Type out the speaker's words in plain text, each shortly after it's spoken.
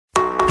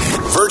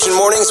Virgin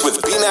Mornings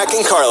with BMAC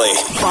and Carly.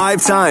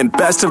 5-time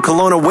Best of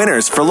Kelowna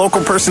winners for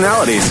local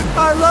personalities.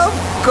 I love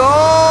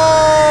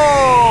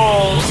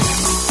gold.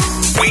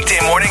 Weekday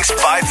mornings,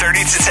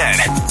 5:30 to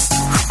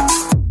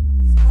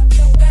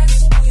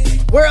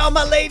 10. Where are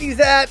my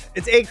ladies at?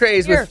 It's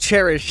A-Craze with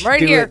Cherish.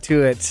 Right Do here. it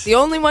to it. The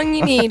only one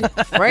you need.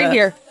 Right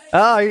here.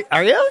 Oh,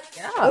 are you?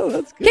 Yeah. Oh,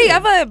 that's good. Hey, I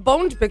have a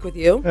bone to pick with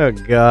you. Oh,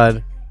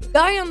 God. The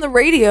guy on the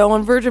radio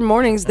on Virgin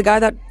Mornings, the guy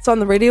that's on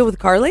the radio with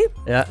Carly,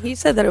 Yeah. he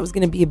said that it was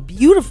going to be a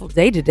beautiful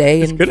day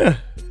today. It's gonna.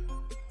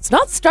 It's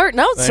not starting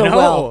out I so know.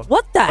 well.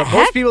 What the But heck?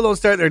 most people don't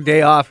start their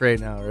day off right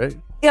now, right?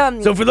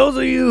 So for those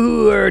of you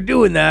who are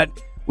doing that,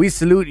 we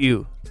salute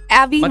you.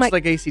 Abby, Much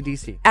like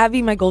AC/DC.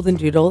 Abby, my golden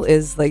doodle,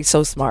 is like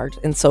so smart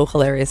and so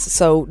hilarious.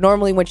 So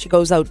normally when she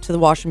goes out to the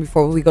washroom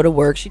before we go to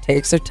work, she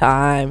takes her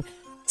time,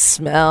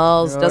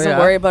 smells, doesn't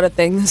worry about a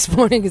thing. This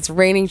morning it's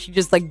raining. She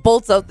just like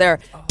bolts out there,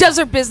 does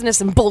her business,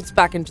 and bolts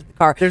back into the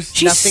car. There's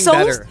nothing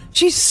better.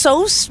 She's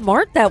so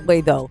smart that way,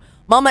 though.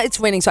 Mama, it's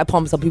raining, so I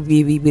promise I'll be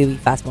really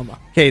fast, Mama.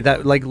 Okay,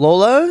 that like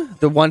Lola,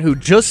 the one who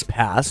just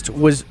passed,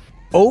 was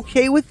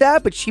okay with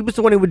that, but she was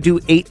the one who would do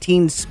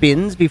 18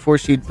 spins before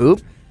she'd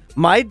poop.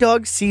 My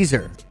dog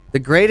Caesar, the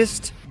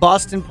greatest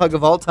Boston pug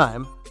of all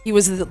time. He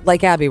was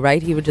like Abby,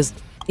 right? He would just...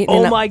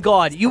 Oh my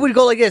God. You would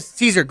go like this,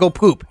 Caesar, go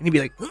poop. And he'd be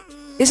like...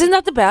 Isn't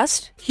that the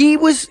best? He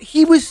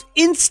was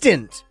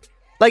instant.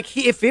 Like,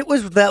 if it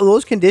was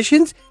those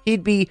conditions,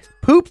 he'd be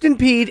pooped and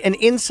peed and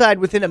inside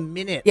within a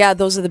minute. Yeah,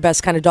 those are the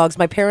best kind of dogs.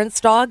 My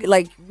parents' dog,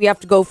 like, we have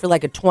to go for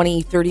like a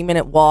 20,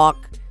 30-minute walk.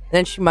 And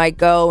then she might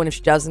go, and if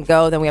she doesn't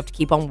go, then we have to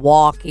keep on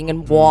walking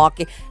and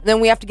walking. And then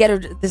we have to get her,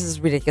 this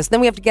is ridiculous, then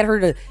we have to get her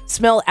to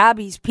smell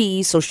Abby's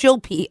pee, so she'll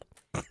pee.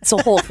 It's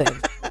a whole thing.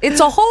 It's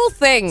a whole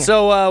thing.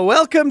 So,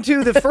 welcome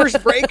to the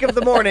first break of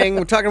the morning.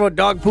 We're talking about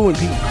dog poo and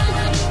pee.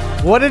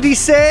 What did he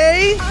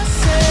say?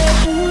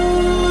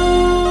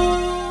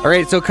 All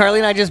right, so Carly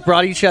and I just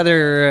brought each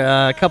other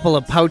a couple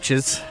of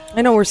pouches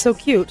I know, we're so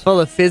cute. full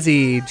of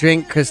fizzy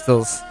drink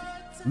crystals.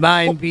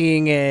 Mine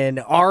being an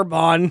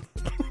Arbonne.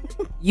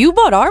 You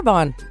bought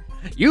Arbonne.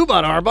 You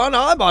bought Arbonne,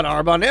 I bought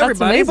Arbonne,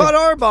 everybody amazing. bought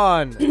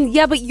Arbonne.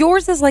 Yeah, but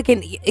yours is like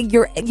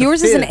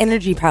yours is an fizz.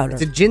 energy powder.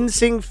 It's a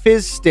ginseng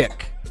fizz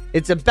stick.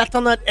 It's a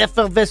Betterment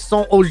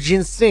effervescent au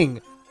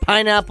ginseng.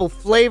 Pineapple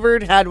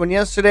flavored. Had one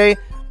yesterday.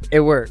 It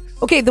works.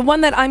 Okay, the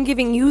one that I'm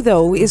giving you,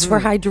 though, is for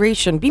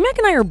hydration. BMAC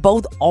and I are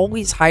both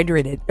always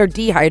hydrated or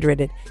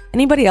dehydrated.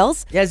 Anybody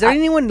else? Yeah, is there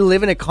anyone who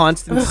live in a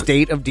constant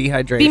state of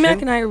dehydration?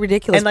 BMAC and I are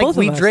ridiculous. And like both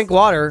we of us. drink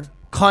water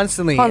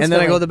constantly, and then I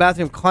Constantly. go to the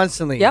bathroom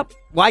constantly. Yep.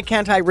 Why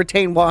can't I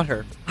retain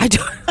water? I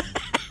don't.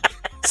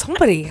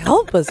 Somebody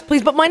help us,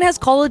 please. But mine has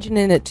collagen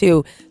in it,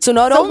 too. So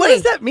not So only... what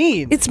does that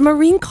mean? It's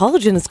marine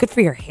collagen. It's good for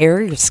your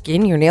hair, your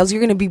skin, your nails. You're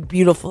going to be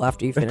beautiful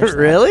after you finish that.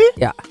 Really?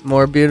 Yeah.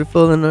 More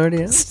beautiful than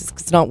already is?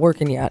 It's not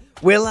working yet.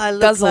 Will I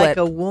look Guzzle like it.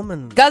 a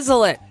woman?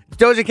 Guzzle it.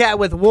 Doja Cat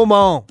with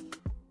Woman.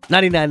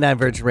 99.9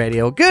 Virgin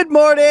Radio. Good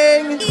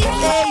morning.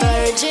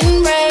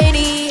 Virgin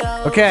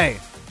Radio. Okay,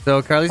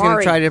 so Carly's going to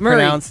Murray. try to Murray.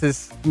 pronounce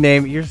this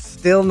name. You're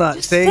still not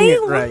Just saying say it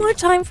it one right. more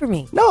time for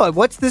me. No,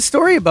 what's this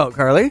story about,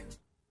 Carly?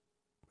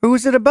 Who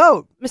is it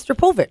about? Mr.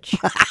 Povich.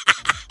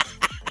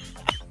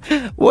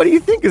 What do you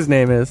think his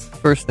name is?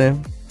 First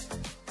name?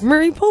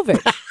 Murray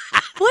Povich.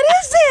 What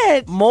is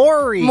it?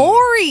 Maury.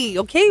 Maury.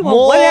 Okay,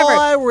 well,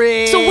 whatever.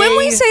 Maury. So when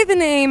we say the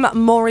name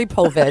Maury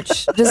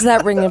Povich, does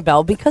that ring a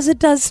bell? Because it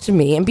does to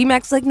me. And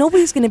BMAC's like,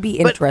 nobody's going to be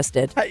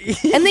interested.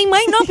 And they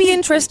might not be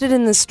interested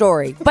in the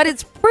story, but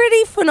it's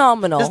pretty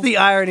phenomenal. Just the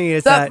irony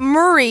is that that...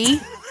 Murray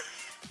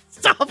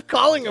Stop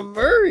calling him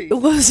Murray.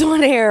 was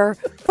on air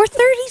for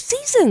 30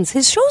 seasons.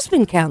 His show's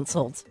been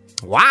canceled.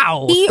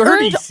 Wow. He 30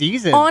 earned,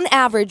 seasons. on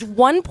average,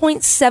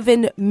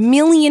 1.7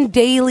 million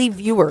daily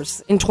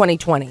viewers in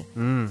 2020.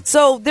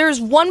 So there's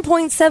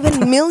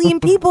 1.7 million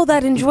people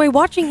that enjoy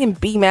watching him,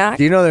 BMAC.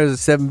 Do you know there's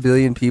 7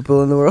 billion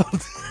people in the world?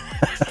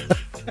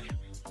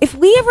 If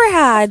we ever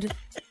had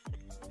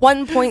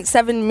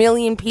 1.7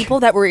 million people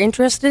that were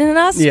interested in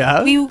us,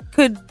 Yeah. we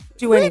could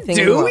do anything.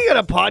 we Do want. we got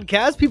a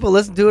podcast? People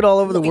listen to it all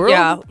over the world?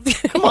 Yeah.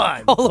 Come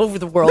on. All over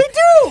the world. They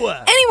do.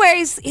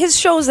 Anyways, his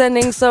show's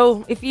ending,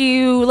 so if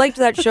you liked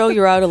that show,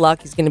 you're out of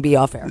luck. He's going to be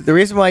off air. The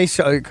reason why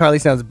Carly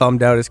sounds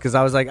bummed out is because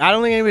I was like, I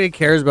don't think anybody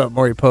cares about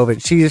Maury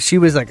Povich. She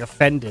was like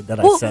offended that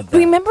I Well, said that.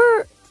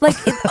 remember, like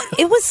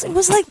it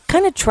was like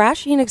kind of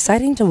trashy and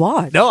exciting to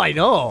watch. No, I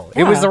know.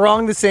 Yeah. It was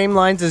the same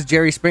lines as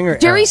Jerry Springer.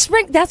 Jerry era.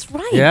 Spring, that's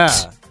right. Yeah.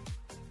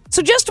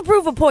 So just to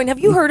prove a point, have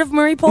you heard of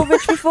Murray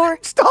Povich before?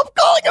 Stop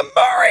calling him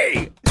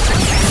Murray.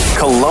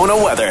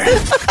 Kelowna weather.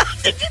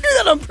 Did you do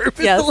that on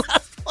purpose? Yes. The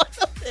last one?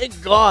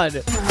 Thank God.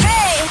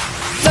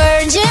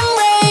 Virgin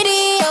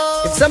Radio.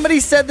 If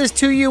somebody said this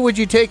to you, would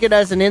you take it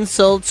as an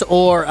insult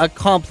or a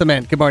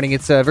compliment? Good morning.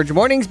 It's Virgin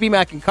Mornings,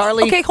 BMAC and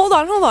Carly. Okay, hold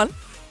on.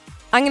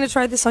 I'm going to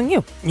try this on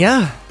you.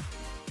 Yeah.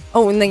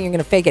 Oh, and then you're going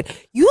to fake it.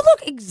 You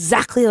look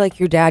exactly like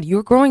your dad.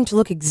 You're growing to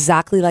look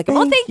exactly like him.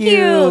 Oh, thank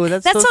you.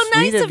 That's so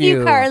sweet nice of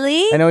you,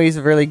 Carly. I know he's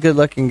a really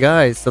good-looking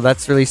guy, so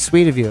that's really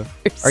sweet of you.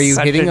 Are you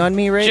such hitting a on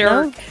me right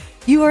jerk. now?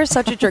 You are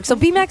such a jerk. So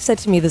BMAC said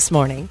to me this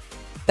morning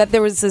that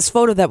there was this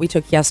photo that we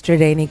took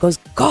yesterday, and he goes,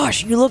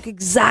 "Gosh, you look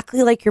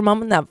exactly like your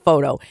mom in that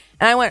photo."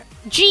 And I went,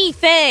 "Gee,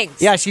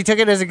 thanks." Yeah, she took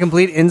it as a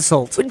complete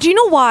insult. But do you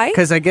know why?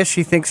 Because I guess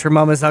she thinks her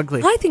mom is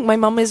ugly. I think my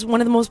mom is one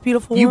of the most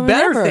beautiful You women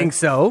better ever. think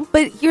so.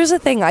 But here's the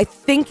thing. I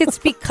think it's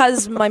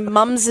because my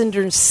mom's in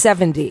her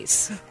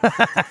 70s.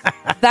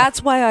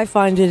 That's why I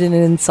find it an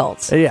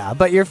insult. Yeah,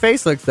 but your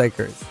face looks like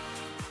hers.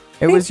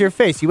 It was your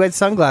face. You had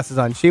sunglasses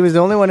on. She was the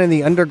only one in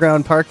the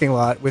underground parking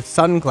lot with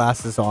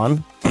sunglasses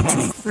on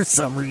for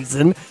some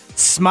reason,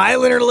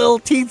 smiling her little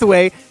teeth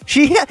away.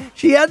 She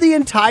had the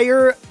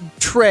entire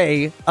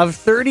tray of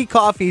 30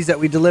 coffees that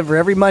we deliver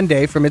every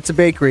Monday from It's a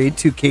Bakery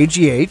to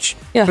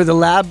KGH for the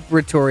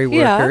laboratory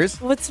workers.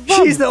 Yeah, what's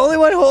wrong? She's the only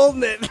one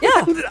holding it.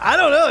 Yeah. I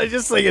don't know. It's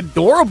just like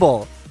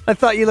adorable. I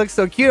thought you looked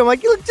so cute. I'm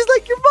like, you look just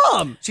like your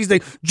mom. She's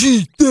like,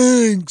 gee,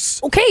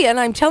 thanks. Okay, and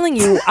I'm telling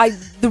you,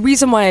 the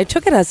reason why I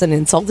took it as an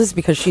insult is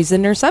because she's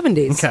in her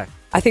 70s. Okay.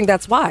 I think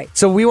that's why.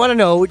 So we want to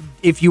know,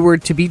 if you were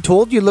to be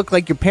told you look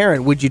like your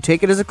parent, would you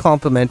take it as a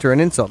compliment or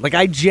an insult? Like,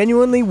 I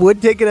genuinely would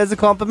take it as a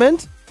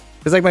compliment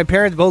because, like, my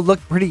parents both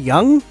look pretty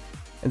young.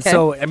 And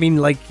so, I mean,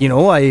 like, you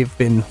know, I've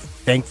been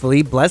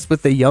thankfully blessed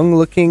with a young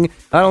looking,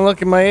 I don't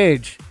look at my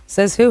age.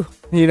 Says who?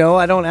 You know,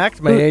 I don't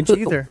act my age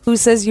either. Who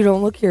says you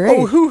don't look your age?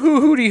 Oh,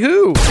 hooty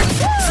hoo.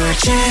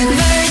 Virgin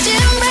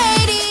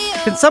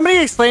Radio. Can somebody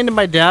explain to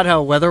my dad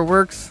how weather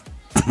works?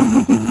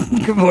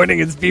 Good morning,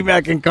 it's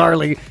B-Mac and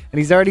Carly, and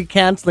he's already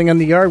canceling on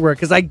the yard work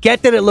because I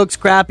get that it looks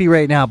crappy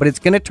right now, but it's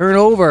going to turn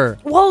over.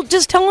 Well,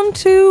 just tell him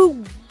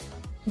to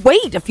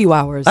wait a few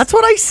hours. That's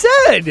what I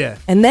said.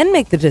 and then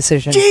make the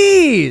decision.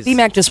 Jeez.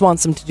 B-Mac just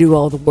wants him to do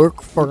all the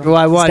work for him. Well,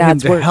 I want His him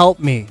dad's to work. help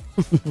me.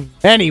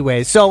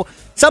 Anyway, so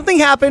something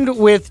happened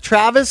with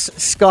Travis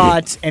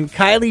Scott and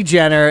Kylie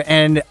Jenner,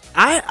 and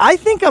I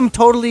think I'm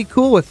totally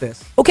cool with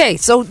this. Okay,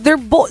 so their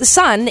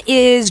son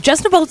is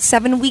just about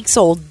 7 weeks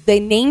old. They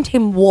named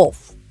him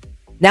Wolf.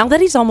 Now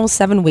that he's almost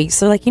 7 weeks,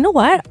 they're like, you know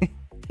what?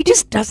 He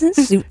just doesn't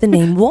suit the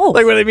name Wolf.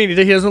 Like, what do you mean?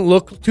 He doesn't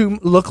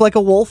look like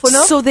a wolf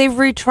enough? So they've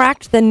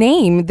retracted the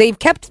name. They've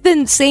kept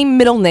the same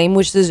middle name,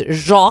 which is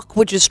Jacques,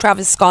 which is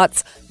Travis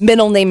Scott's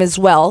middle name as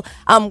well.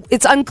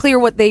 It's unclear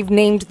what they've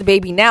named the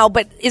baby now,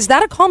 but is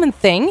that a common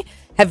thing?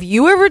 Have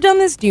you ever done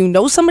this? Do you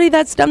know somebody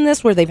that's done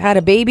this where they've had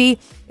a baby?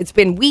 It's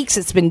been weeks,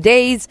 it's been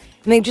days,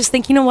 and they just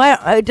think, you know what?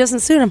 It doesn't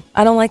suit him.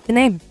 I don't like the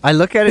name. I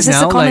look at it Is this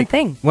now a common like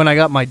thing? when I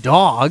got my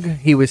dog,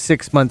 he was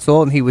 6 months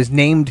old and he was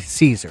named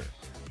Caesar.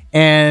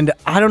 And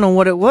I don't know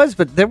what it was,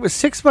 but there was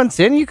 6 months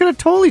in, you could have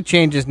totally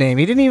changed his name.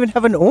 He didn't even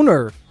have an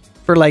owner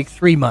for like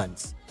 3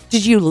 months.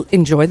 Did you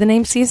enjoy the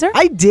name Caesar?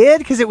 I did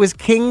because it was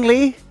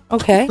kingly.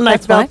 Okay, And I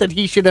that's felt fine. that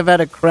he should have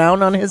had a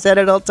crown on his head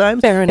at all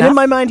times. Fair And enough. in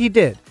my mind, he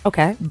did.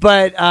 Okay.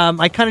 But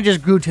I kind of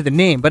just grew to the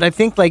name. But I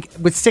think like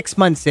with 6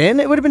 months in,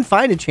 it would have been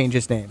fine to change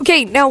his name.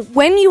 Okay, now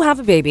when you have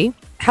a baby,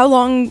 how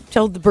long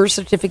till the birth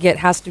certificate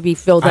has to be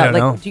filled I out?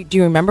 don't know. Do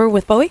you remember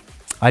with Bowie?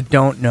 I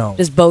don't know.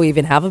 Does Bowie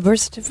even have a birth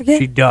certificate?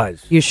 She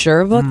does. You sure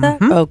about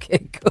that?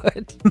 Okay,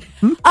 good.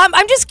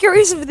 I'm just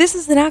curious if this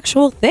is an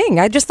actual thing.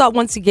 I just thought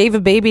once you gave a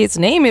baby its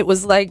name, it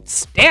was like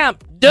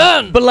stamp,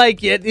 done. But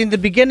like in the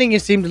beginning, you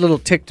seemed a little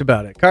ticked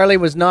about it. Carly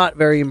was not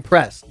very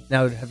impressed.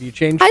 Now, have you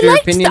changed your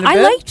opinion a bit?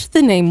 I liked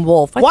the name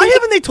Wolf. Why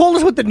haven't they told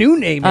us what the new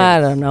name is?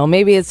 I don't know.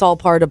 Maybe it's all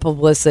part of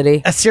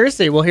publicity.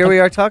 Seriously, well, here we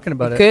are talking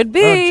about it. Could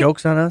be. Oh,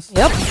 joke's on us.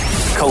 Yep.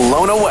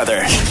 Kelowna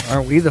weather.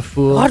 Aren't we the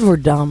fools? God, we're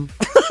dumb.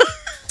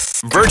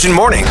 Virgin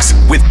Mornings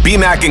with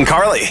B-Mac and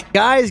Carly.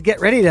 Guys, get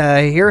ready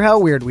to hear how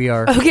weird we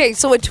are. Okay,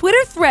 so a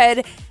Twitter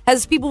thread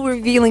has people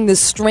revealing the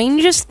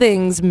strangest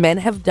things men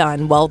have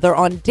done while they're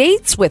on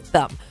dates with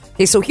them.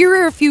 Okay, so here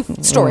are a few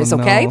stories, Oh,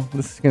 no. okay?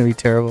 This is going to be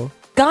terrible.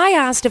 Guy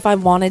asked if I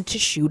wanted to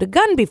shoot a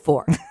gun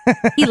before.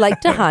 He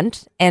liked to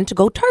hunt and to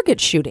go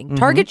target shooting.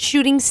 Target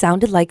shooting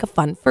sounded like a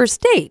fun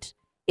first date.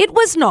 It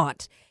was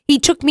not. He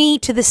took me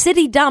to the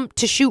city dump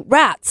to shoot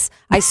rats.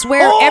 I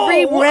swear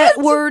every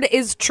word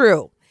is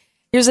true.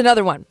 Here's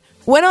another one.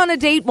 Went on a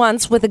date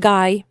once with a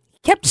guy. He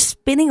kept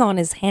spinning on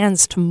his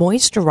hands to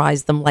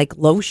moisturize them like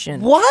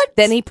lotion. What?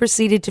 Then he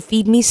proceeded to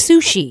feed me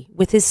sushi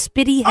with his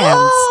spitty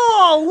hands.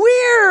 Oh,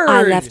 weird.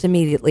 I left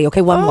immediately.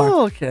 Okay, one more.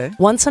 Oh, okay.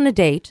 Once on a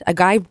date, a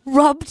guy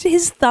rubbed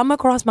his thumb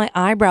across my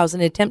eyebrows in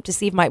an attempt to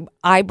see if my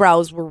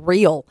eyebrows were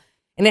real.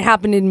 And it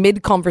happened in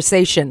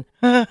mid-conversation.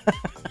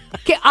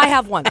 Okay, I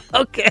have one.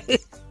 Okay.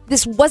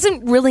 This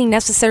wasn't really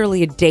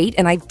necessarily a date,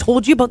 and I've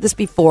told you about this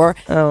before.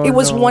 Oh, it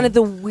was no. one of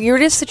the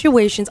weirdest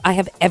situations I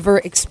have ever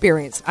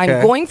experienced. I'm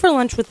Okay. going for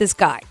lunch with this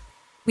guy.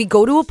 We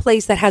go to a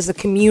place that has a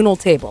communal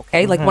table,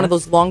 okay? Like one of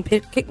those long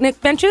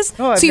picnic benches.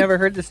 Oh, I've So you- never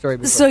heard this story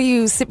before. So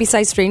you sit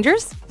beside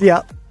strangers?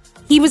 yeah.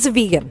 He was a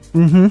vegan.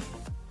 Mm-hmm.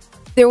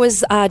 There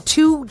was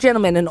two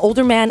gentlemen, an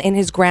older man and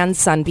his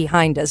grandson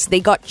behind us.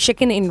 They got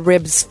chicken and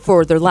ribs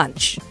for their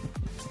lunch.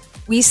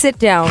 We sit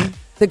down.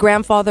 The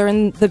grandfather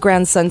and the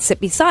grandson sit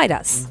beside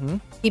us. Mm-hmm.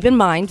 Keep in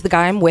mind, the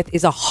guy I'm with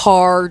is a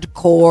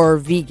hardcore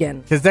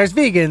vegan. Because there's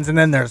vegans and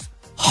then there's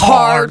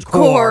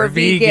Hardcore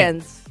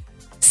vegans.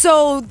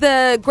 So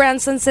the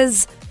grandson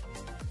says,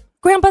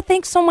 Grandpa,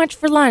 thanks so much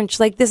for lunch.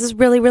 Like, this is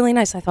really, really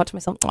nice. I thought to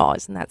myself, oh,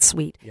 isn't that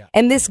sweet? Yeah.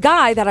 And this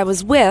guy that I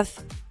was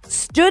with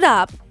stood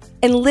up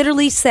and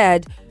literally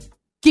said,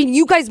 can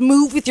you guys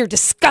move with your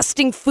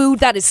disgusting food?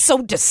 That is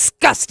so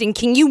disgusting.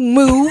 Can you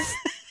move?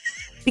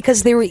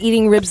 Because they were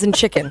eating ribs and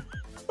chicken.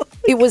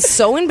 It was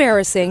so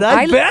embarrassing.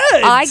 I bet.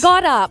 I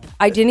got up.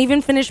 I didn't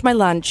even finish my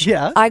lunch.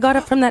 Yeah. I got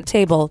up from that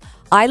table.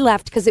 I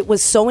left because it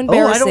was so Oh,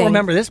 embarrassing. I don't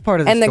remember this part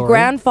of the and story. the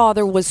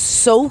grandfather was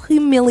so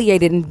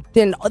humiliated and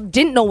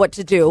didn't know what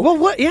to do. Well,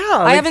 what? Yeah.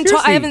 I like, I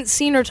seriously. haven't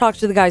seen or talked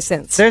to the guy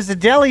since. There's a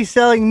deli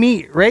selling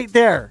meat right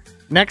there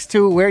next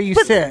to where you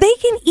But sit. they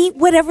can eat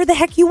whatever the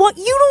heck you want.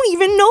 You don't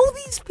even know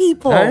these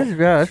people.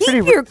 That's Keep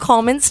pretty- your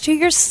comments to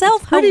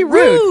yourself. Pretty How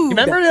rude. rude.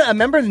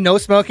 Remember the no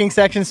smoking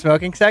section,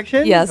 smoking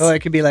section? Yes. Or it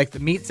could be like the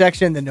meat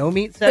section, the no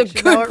meat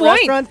section. good now at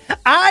point. restaurants.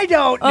 I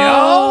don't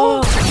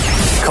know. Oh,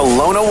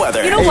 Kelowna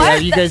weather. you know Hey,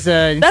 what? you guys,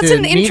 that's into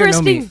an meat or no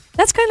interesting. meat?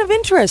 That's kind of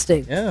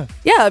interesting. Yeah.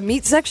 Yeah,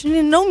 meat section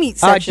and no meat Do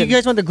section. you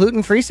guys want the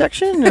gluten-free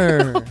section,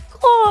 or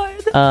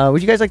God.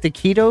 would you guys like the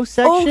keto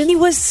section? Oh, he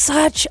was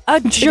such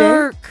a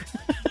jerk.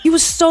 He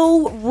was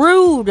so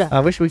rude. I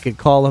wish we could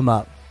call him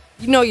up.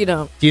 No, you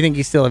don't. Do you think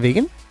he's still a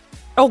vegan?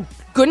 Oh,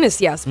 goodness,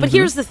 yes. But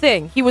here's the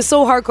thing. He was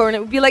so hardcore, and it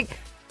would be like,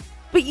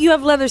 but you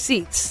have leather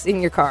seats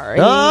in your car.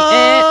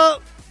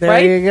 And There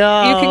right? you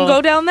go. You can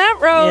go down that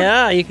road.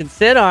 Yeah, you can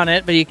sit on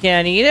it, but you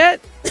can't eat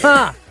it.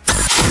 Huh.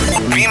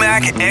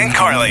 BMAC and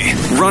Carly.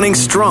 Running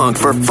strong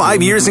for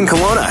 5 years in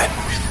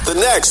Kelowna. The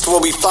next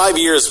will be 5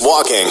 years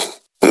walking.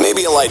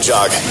 Maybe a light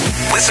jog.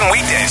 Listen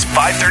weekdays,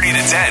 5:30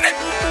 to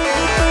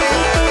 10.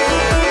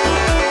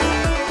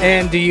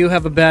 And do you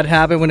have a bad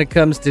habit when it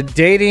comes to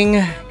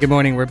dating? Good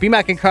morning. We're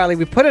BMAC and Carly.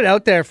 We put it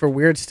out there for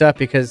weird stuff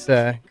because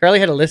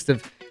Carly had a list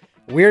of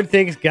weird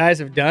things guys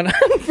have done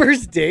on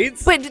first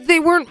dates. But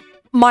they weren't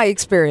my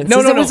experience. No,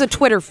 It no. was a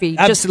Twitter feed.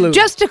 Absolutely.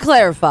 Just to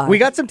clarify. We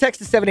got some text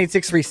to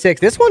 78636.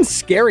 This one's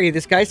scary.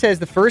 This guy says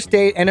the first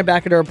date ended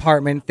back at her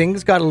apartment.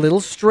 Things got a little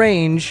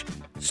strange.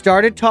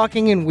 Started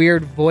talking in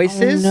weird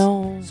voices.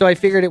 Oh, no. So I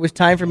figured it was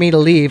time for me to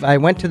leave. I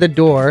went to the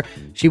door.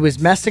 She was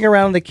messing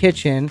around in the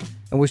kitchen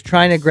and was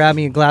trying to grab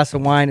me a glass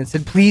of wine and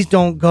said, please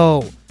don't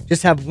go.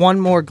 Just have one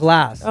more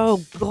glass.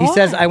 Oh, God. He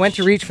says, I went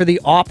to reach for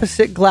the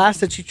opposite glass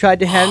that she tried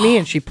to hand me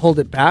and she pulled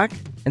it back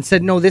and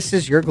said, no, this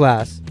is your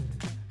glass.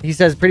 He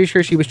says, pretty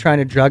sure she was trying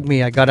to drug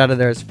me. I got out of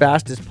there as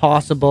fast as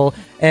possible.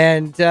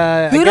 And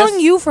I Good guess on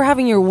you for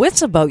having your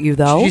wits about you,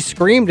 though. she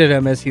screamed at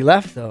him as he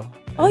left, though.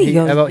 Oy, he,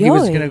 oy, about he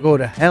was oy. going to go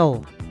to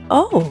hell.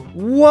 Oh.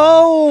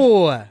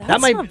 Whoa! That's that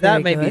not might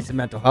very be good. some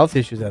mental health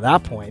issues at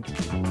that point.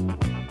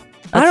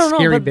 I don't know,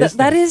 scary but business.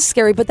 that is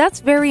scary. But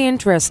that's very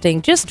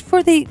interesting, just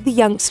for the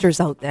youngsters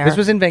out there. This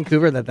was in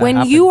Vancouver that when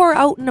happened. you are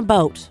out and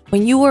about,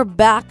 when you are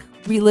back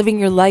reliving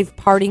your life,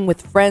 partying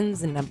with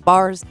friends and at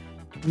bars,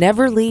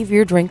 never leave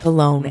your drink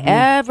alone. Mm-hmm.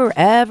 Ever,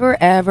 ever,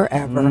 ever,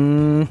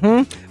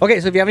 ever. Okay,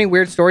 so if you have any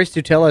weird stories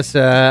to tell us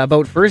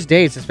about first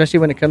dates, especially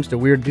when it comes to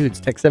weird dudes,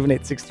 text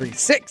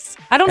 78636.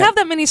 I don't have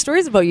that many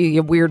stories about you,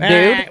 you weird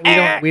dude.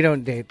 We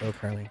don't date though,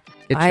 Carly.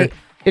 I-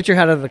 Get your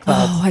head out of the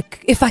clouds. Oh,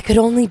 if I could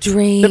only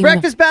dream. The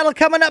breakfast battle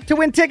coming up to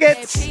win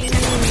tickets.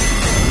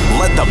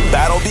 Let the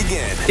battle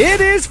begin.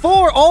 It is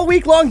for all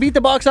week long Beat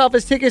the Box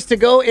Office tickets to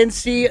go and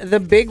see the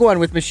big one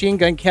with Machine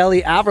Gun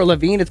Kelly, Avril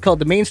Lavigne. It's called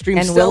the Mainstream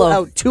And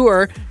Willow. Sellout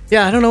Tour.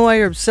 Yeah, I don't know why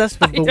you're obsessed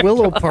with the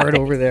Willow part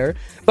over there.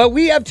 But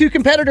we have two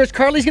competitors.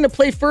 Carly's going to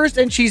play first,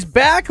 and she's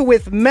back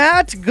with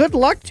Matt. Good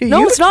luck to you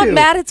No, it's not two.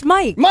 Matt, it's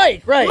Mike.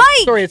 Mike, right.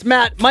 Mike! Sorry, it's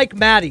Matt. Mike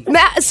Maddie.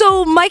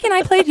 So Mike and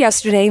I played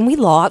yesterday and we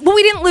lost. Well,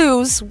 we didn't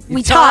lose.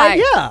 We tied,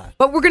 tied. yeah.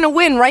 But we're going to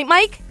win, right,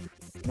 Mike?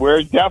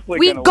 We're definitely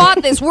We gonna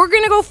got this. We're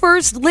going to go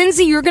first.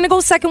 Lindsay, you're going to go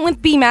second with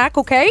BMAC,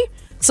 okay?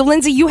 So,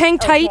 Lindsay, you hang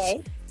tight.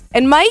 Okay.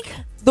 And Mike,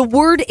 the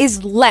word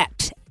is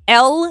let.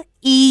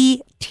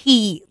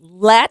 L-E-T.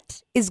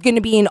 Let is going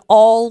to be in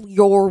all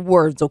your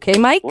words, okay,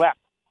 Mike? left.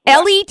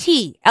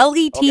 L-E-T.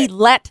 L-E-T. Okay.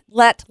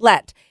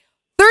 Let.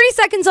 30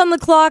 seconds on the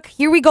clock.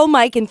 Here we go,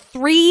 Mike. In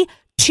 3,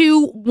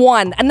 2,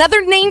 1.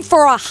 Another name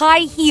for a high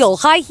heel.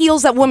 High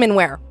heels that women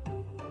wear.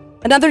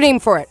 Another name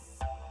for it.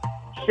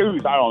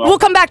 Shoes, I don't know. We'll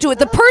come back to it.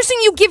 The person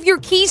you give your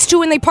keys to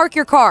when they park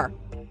your car.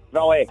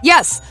 Valet.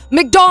 Yes.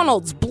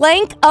 McDonald's.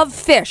 Blank of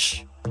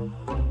fish.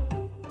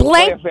 Blank.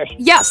 Fillet of fish.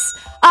 Yes.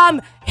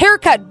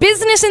 Haircut.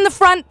 Business in the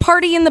front,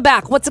 party in the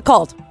back. What's it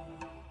called?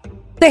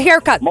 The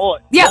haircut.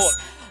 Mullet. Yes.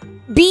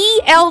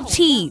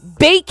 BLT.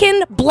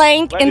 Bacon,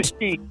 blank, and... Lettuce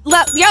cheese.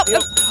 Yep.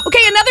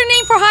 Okay, another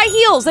name for high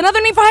heels.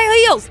 Another name for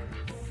high heels.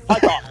 High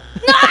top.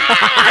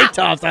 High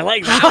tops. I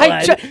like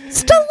that one.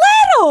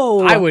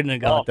 Stiletto. I wouldn't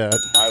have got that.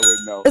 I would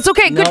know. It's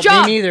okay. Good No,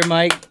 job. Me neither,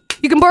 Mike.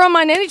 You can borrow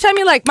mine anytime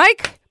you like.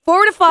 Mike,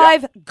 4 to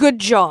 5. Good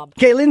job.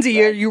 Okay,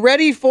 Lindsay, are you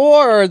ready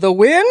for the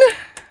win?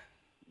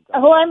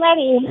 Oh, I'm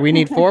ready. We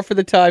need 4 for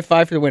the tie,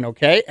 5 for the win,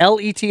 okay?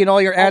 L-E-T in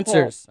all your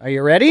answers. Are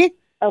you ready?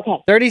 Okay.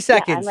 30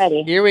 seconds. I'm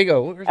ready. Here we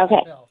go. Where's Okay.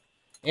 the bell?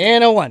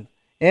 And a 1.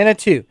 And a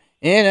 2.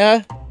 And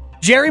a...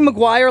 Jerry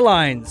Maguire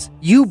lines.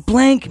 You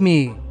blank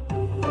me.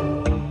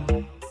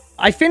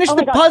 I finished Oh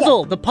the my God,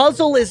 puzzle. The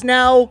puzzle is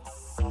now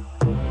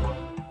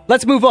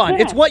Let's move on.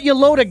 Yeah. It's what you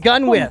load a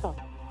gun with.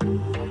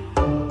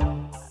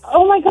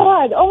 Oh my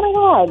god.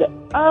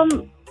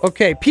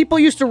 Okay, people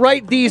used to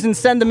write these and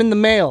send them in the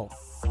mail.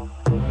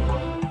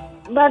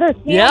 Letters.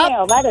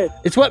 Yep. Letters.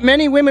 It's what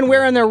many women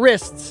wear on their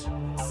wrists.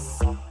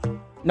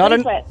 Not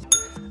an. Bracelet.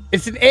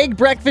 It's an egg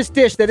breakfast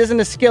dish that isn't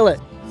a skillet.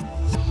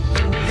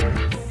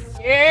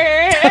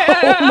 Yeah.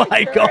 Oh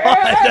my god.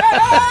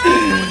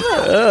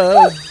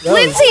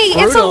 Lindsay,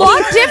 it's a brutal.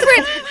 lot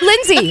different.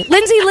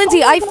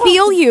 Lindsay, I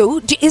feel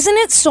you. Isn't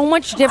it so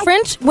much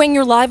different when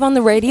you're live on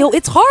the radio?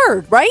 It's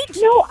hard, right?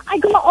 No, I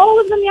got all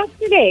of them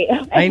yesterday.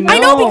 I I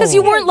know because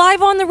you weren't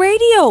live on the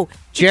radio.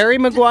 Jerry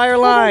Maguire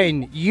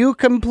line. You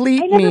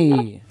complete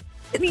me.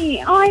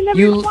 I never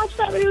You- watched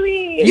that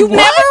movie. You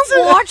never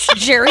watched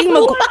Jerry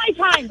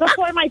Maguire.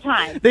 Before my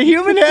time. The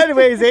human head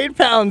weighs 8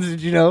 pounds,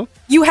 did you know?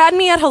 You had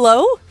me at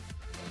hello?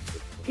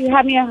 You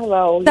had me a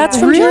hello. That's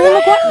yeah. from Jerry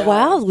Maguire.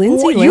 Wow,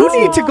 Lindsay. You Lindsay.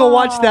 need to go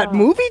watch that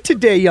movie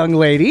today, young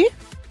lady.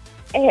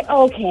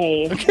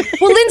 Okay.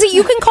 Well, Lindsay,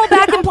 you can call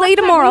back and play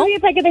tomorrow. Maybe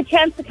if I get a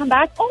chance to come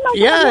back. Oh my god.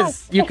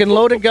 Yes, you can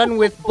load a gun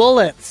with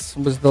bullets,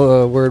 was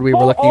the word we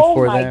were looking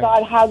for my there.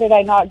 god, how did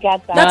I not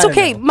get that? That's I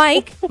okay, know.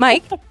 Mike.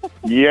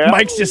 Yeah.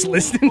 Mike's just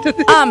listening to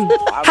this. I'm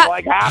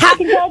like,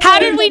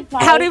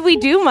 How did we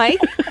do, Mike?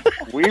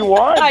 we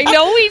won. I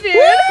know we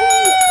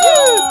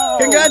did.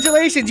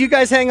 Congratulations, you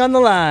guys hang on the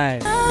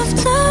line.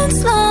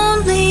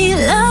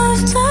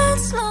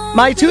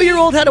 My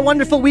 2-year-old had a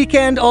wonderful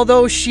weekend,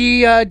 although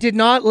she did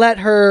not let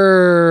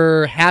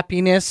her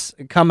happiness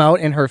come out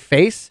in her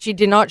face. She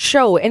did not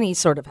show any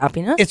sort of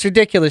happiness. It's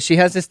ridiculous. She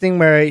has this thing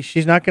where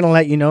she's not going to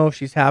let you know if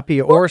she's happy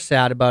or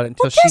sad about it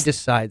until she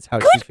decides how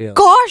she feels.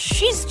 Gosh,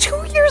 she's 2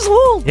 years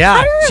old. Yeah,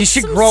 Cut her she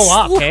should some grow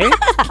up,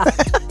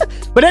 slack.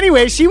 But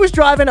anyway, she was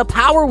driving a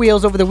Power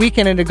Wheels over the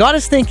weekend, and it got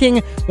us thinking,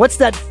 what's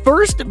that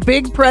first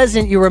big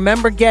present you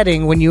remember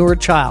getting when you were a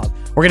child?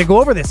 We're going to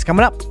go over this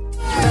coming up.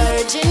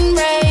 Virgin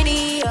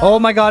Radio. Oh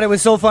my God, it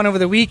was so fun over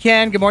the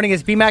weekend. Good morning,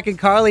 it's BMAC and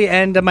Carly,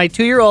 and my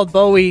 2-year-old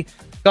Bowie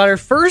got her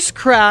first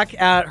crack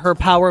at her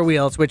Power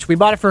Wheels, which we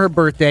bought it for her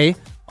birthday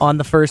on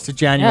the 1st of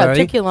January. Yeah, it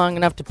took you long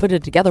enough to put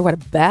it together. What a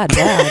bad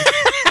dad.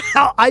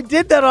 I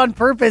did that on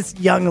purpose,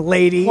 young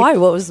lady. Why?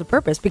 What was the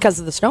purpose? Because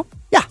of the snow?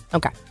 Yeah.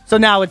 Okay. So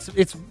now it's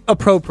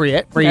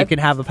appropriate where you Okay. can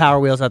have a Power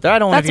Wheels out there. I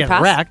don't want That's to a get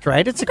pass. wrecked,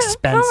 right? It's Okay.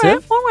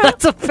 expensive. All right.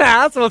 That's a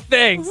pass. Well,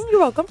 thanks. You're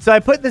welcome. So I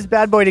put this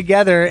bad boy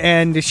together,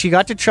 and she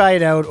got to try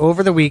it out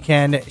over the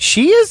weekend.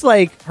 She is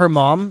like her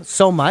mom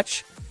so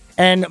much,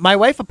 and my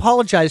wife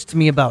apologized to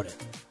me about it.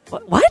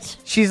 What?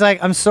 She's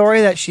like, I'm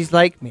sorry that she's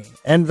like me.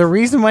 And the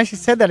reason why she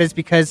said that is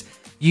because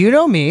you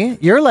know me,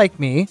 you're like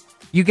me,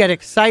 you get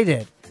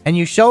excited, and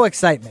you show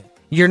excitement.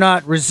 You're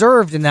not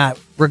reserved in that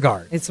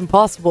regard. It's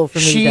impossible for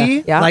me She,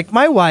 to... Yeah? like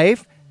my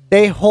wife,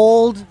 they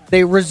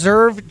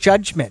reserve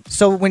judgment.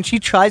 So when she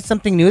tries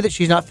something new that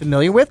she's not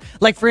familiar with,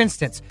 like for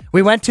instance,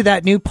 we went to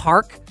that new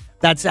park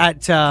that's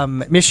at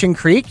Mission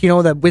Creek, you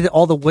know, with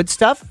all the wood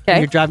stuff. Okay.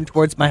 You're driving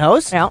towards my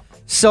house. Yeah.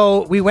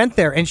 So we went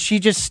there, and she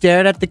just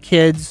stared at the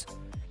kids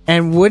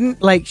and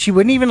she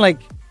wouldn't even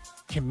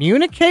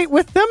communicate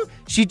with them.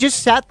 She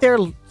just sat there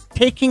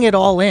taking it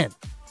all in.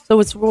 So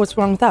what's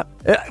wrong with that?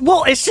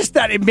 Well, it's just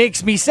that it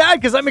makes me sad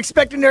because I'm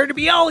expecting her to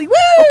be all, woo!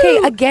 Okay,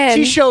 again.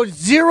 She showed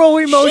zero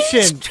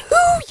emotion. She's 2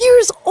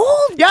 years old.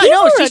 Yeah, I Give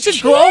know, her she a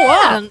should grow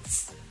up.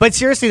 chance. But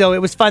seriously, though, it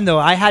was fun, though.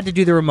 I had to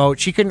do the remote.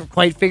 She couldn't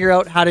quite figure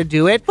out how to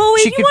do it. Bowie,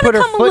 she you could want put to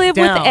her come foot live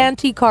down. with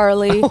Auntie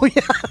Carly? Oh,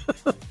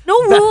 yeah. No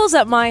rules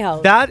at my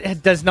house.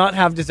 That does not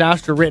have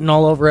disaster written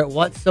all over it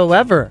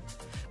whatsoever.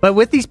 But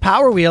with these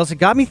Power Wheels, it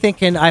got me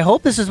thinking, I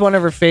hope this is one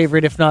of her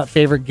favorite, if not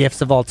favorite,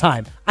 gifts of all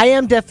time. I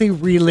am definitely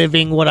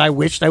reliving what I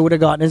wished I would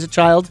have gotten as a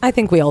child. I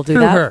think we all do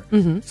Through that. her.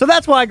 Mm-hmm. So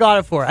that's why I got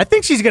it for her. I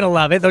think she's going to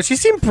love it, though. She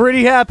seemed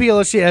pretty happy,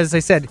 although she, as I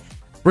said,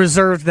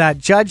 reserved that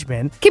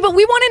judgment. Okay, but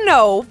we want to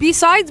know,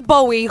 besides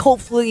Bowie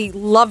hopefully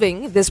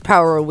loving this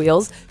Power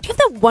Wheels, do you have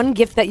that one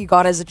gift that you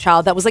got as a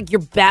child that was like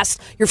your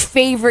best, your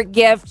favorite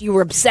gift? You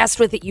were obsessed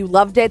with it, you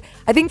loved it.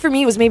 I think for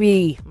me it was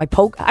maybe my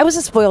poke. I was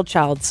a spoiled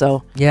child,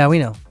 so Yeah, we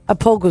know. a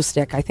pogo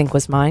stick I think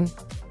was mine.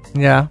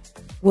 Yeah.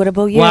 What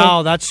about you?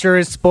 Wow, that sure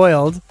is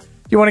spoiled. Do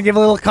you want to give a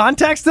little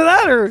context to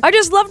that, or I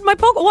just loved my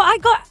pogo. Well, I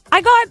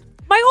got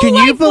my whole can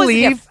life you was a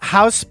believe gift.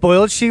 how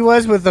spoiled she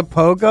was with the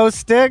pogo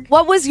stick?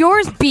 What was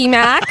yours,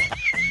 BMAC? I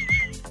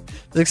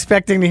was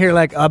expecting to hear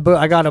like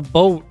I got a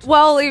boat.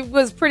 Well, it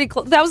was pretty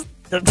close. That was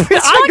I Let's not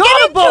got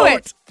get a into boat.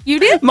 it. You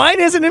did? Mine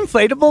is an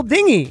inflatable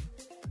dinghy.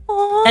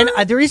 Aw.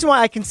 And the reason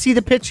why I can see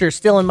the picture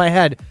still in my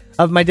head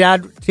of my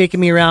dad taking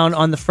me around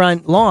on the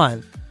front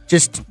lawn,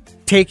 just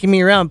taking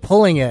me around,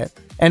 pulling it.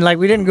 And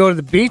we didn't go to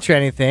the beach or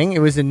anything. It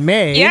was in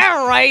May.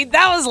 Yeah, right.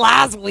 That was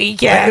last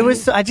weekend. Yeah, it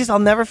was. I'll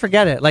never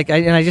forget it.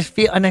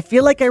 I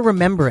feel like I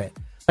remember it.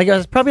 I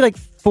was probably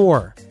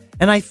 4,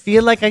 and I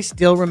feel like I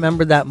still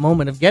remember that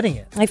moment of getting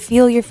it. I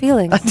feel your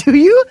feelings. Do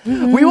you?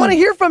 We want to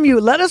hear from you.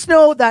 Let us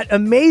know that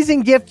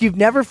amazing gift you've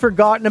never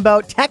forgotten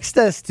about. Text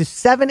us to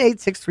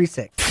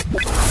 78636.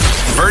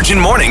 Virgin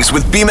Mornings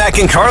with BMAC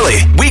and Carly.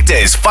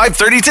 Weekdays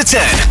 5:30 to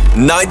 10.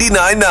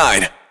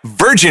 99.9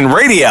 Virgin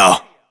Radio.